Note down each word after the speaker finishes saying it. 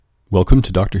Welcome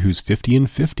to Doctor Who's 50 and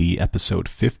 50, episode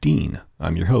 15.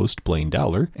 I'm your host, Blaine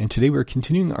Dowler, and today we're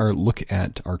continuing our look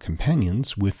at our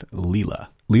companions with Leela.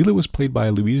 Leela was played by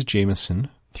Louise Jameson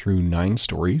through 9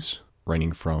 stories,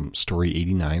 running from story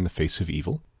 89, The Face of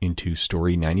Evil, into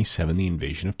story 97, The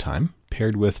Invasion of Time,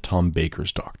 paired with Tom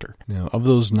Baker's Doctor. Now, of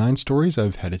those 9 stories,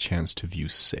 I've had a chance to view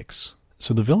 6.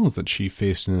 So the villains that she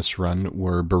faced in this run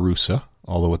were Barusa,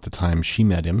 although at the time she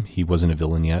met him, he wasn't a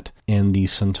villain yet, and the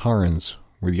Sontarans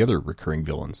were the other recurring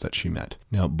villains that she met.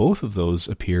 Now, both of those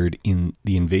appeared in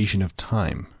The Invasion of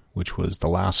Time, which was the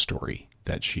last story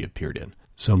that she appeared in.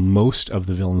 So most of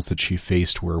the villains that she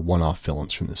faced were one-off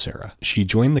villains from this era. She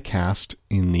joined the cast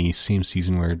in the same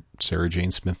season where Sarah Jane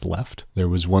Smith left. There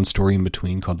was one story in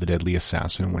between called The Deadly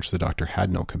Assassin, in which the Doctor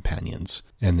had no companions,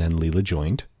 and then Leela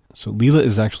joined. So Leela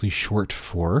is actually short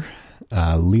for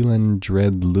Leland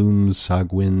Dread Loom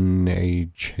Sagwin e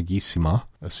Chagisima,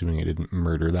 assuming I didn't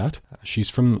murder that. She's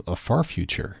from a far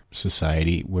future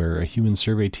society where a human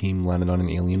survey team landed on an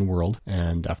alien world,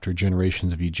 and after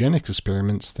generations of eugenics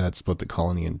experiments that split the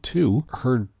colony in two,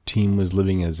 her team was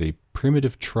living as a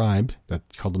primitive tribe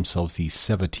that called themselves the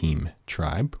Sevateem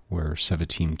tribe, where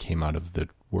Sevateem came out of the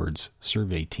words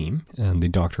survey team, and the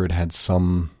Doctor had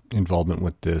some involvement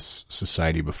with this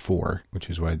society before, which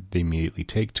is why they immediately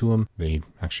take to him. They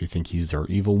actually think he's their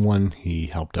evil one. He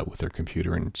helped out with their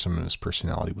computer, and some of his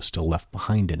personality was still left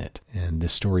behind in it. And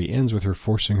this story ends with her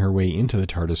forcing her way into the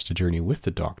TARDIS to journey with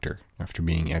the Doctor after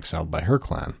being exiled by her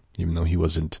clan, even though he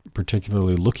wasn't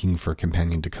particularly looking for a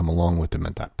companion to come along with them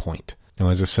at that point. Now,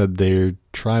 as I said, their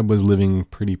tribe was living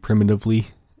pretty primitively,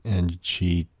 and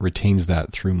she retains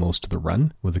that through most of the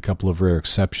run, with a couple of rare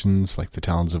exceptions like the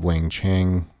talons of Wang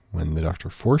Chang. When the Doctor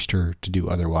forced her to do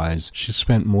otherwise, she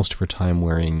spent most of her time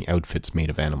wearing outfits made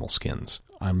of animal skins.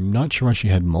 I'm not sure why she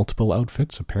had multiple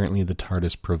outfits. Apparently the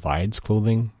TARDIS provides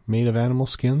clothing made of animal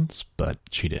skins, but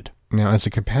she did. Now, as a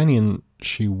companion,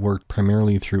 she worked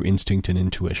primarily through instinct and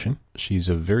intuition. She's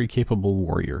a very capable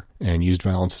warrior and used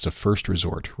violence as a first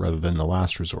resort rather than the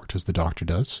last resort, as the Doctor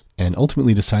does, and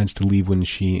ultimately decides to leave when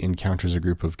she encounters a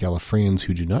group of Gallifreyans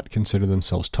who do not consider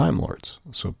themselves Time Lords.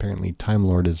 So apparently Time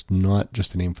Lord is not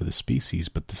just a name for the species,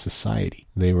 but the society.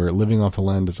 They were living off the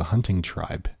land as a hunting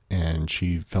tribe, and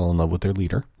she fell in love with their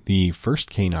leader. The first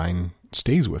K9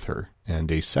 stays with her,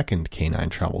 and a second K9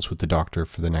 travels with the Doctor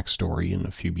for the next story and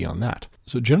a few beyond that.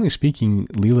 So generally speaking,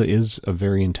 Leela is a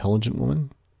very intelligent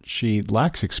woman. She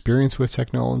lacks experience with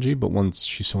technology, but once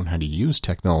she's shown how to use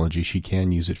technology, she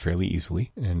can use it fairly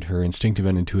easily. And her instinctive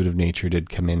and intuitive nature did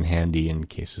come in handy in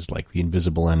cases like The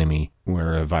Invisible Enemy,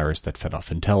 where a virus that fed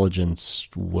off intelligence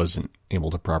wasn't able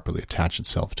to properly attach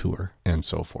itself to her, and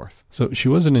so forth. So she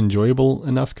was an enjoyable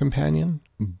enough companion,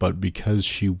 but because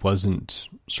she wasn't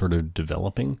sort of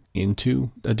developing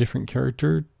into a different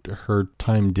character, her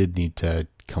time did need to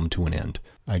come to an end.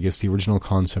 I guess the original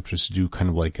concept was to do kind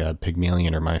of like a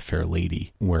Pygmalion or My Fair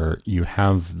Lady, where you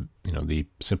have, the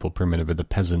simple primitive or the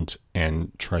peasant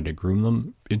and try to groom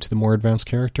them into the more advanced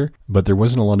character, but there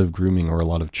wasn't a lot of grooming or a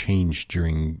lot of change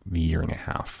during the year and a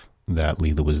half that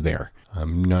Leela was there.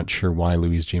 I'm not sure why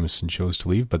Louise Jameson chose to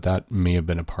leave, but that may have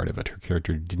been a part of it. Her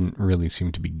character didn't really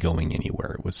seem to be going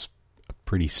anywhere. It was a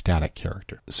pretty static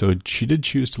character. So she did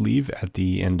choose to leave at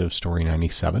the end of story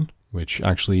 97, which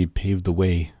actually paved the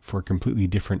way for a completely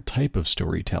different type of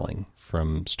storytelling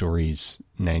from stories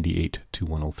 98 to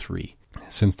 103.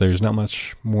 Since there's not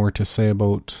much more to say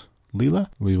about Leela,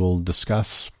 we will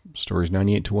discuss stories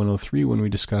 98 to 103 when we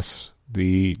discuss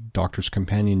the Doctor's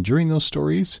companion during those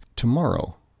stories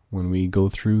tomorrow, when we go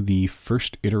through the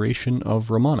first iteration of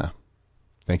Romana.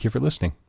 Thank you for listening.